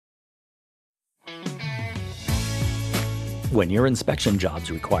When your inspection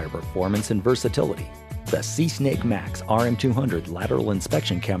jobs require performance and versatility, the SeeSnake Max rM200 lateral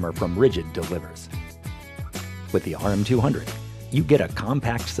inspection camera from Ridgid delivers. With the rM200, you get a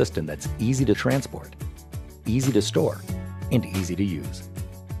compact system that's easy to transport, easy to store, and easy to use.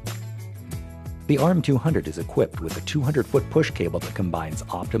 The rM200 is equipped with a 200-foot push cable that combines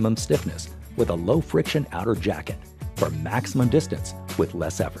optimum stiffness with a low-friction outer jacket for maximum distance with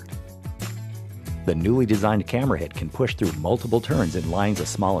less effort. The newly designed camera head can push through multiple turns in lines as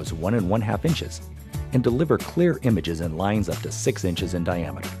small as 1 1/2 inches and deliver clear images in lines up to 6 inches in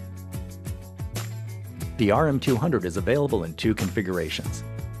diameter. The rM200 is available in 2 configurations: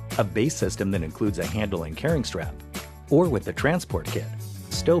 a base system that includes a handle and carrying strap, or with the transport kit,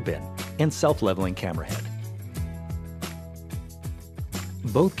 stow pin, and self-leveling camera head.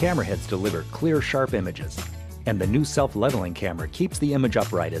 Both camera heads deliver clear, sharp images, and the new self-leveling camera keeps the image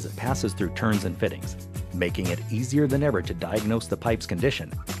upright as it passes through turns and fittings, making it easier than ever to diagnose the pipe's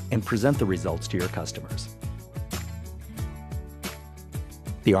condition and present the results to your customers.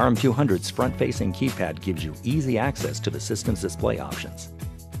 The rM200's front-facing keypad gives you easy access to the system's display options.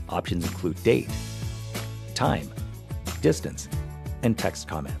 Options include date, time, distance, and text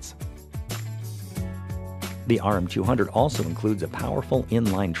comments. The rM200 also includes a powerful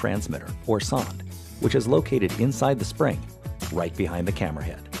inline transmitter, or sonde, which is located inside the spring, right behind the camera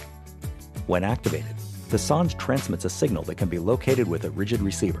head. When activated, the sonde transmits a signal that can be located with a Ridgid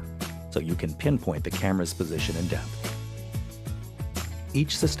receiver, so you can pinpoint the camera's position and depth.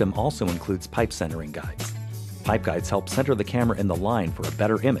 Each system also includes pipe centering guides. Pipe guides help center the camera in the line for a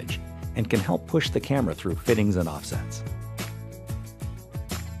better image and can help push the camera through fittings and offsets.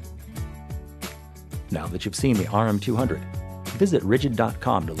 Now that you've seen the rM200, visit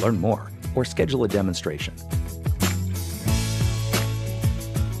Ridgid.com to learn more or schedule a demonstration.